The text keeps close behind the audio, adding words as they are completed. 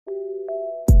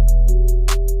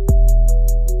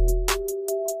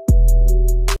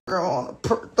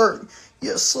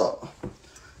What's up?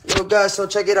 Yo, guys, so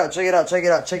check it out.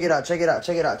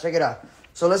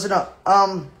 So listen up.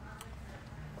 I'm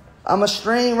a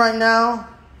stream right now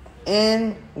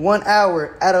in 1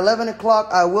 hour. At 11 o'clock,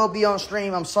 I will be on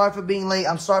stream. I'm sorry for being late.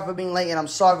 I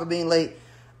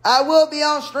will be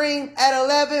on stream at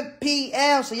 11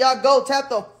 p.m. So y'all go tap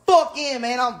the fuck in,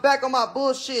 man. I'm back on my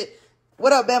bullshit.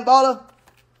 What up, Bambala?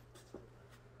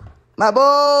 My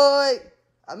boy.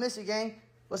 I miss you, gang.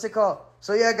 What's it called?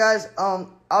 So yeah, guys,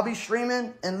 I'll be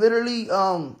streaming and literally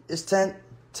it's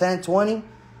 10:20.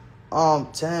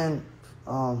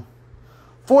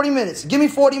 40 minutes. Give me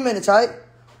 40 minutes, all right?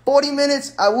 40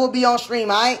 minutes, I will be on stream,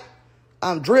 all right?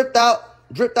 I'm dripped out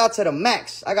to the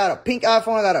max. I got a pink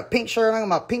iPhone, I got a pink shirt, I got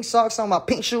my pink socks on, my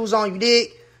pink shoes on, you dig?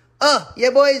 Yeah,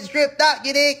 boys, dripped out,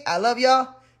 you dig? I love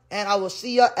y'all, and I will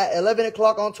see y'all at 11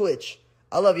 o'clock on Twitch.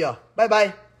 I love y'all.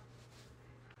 Bye-bye.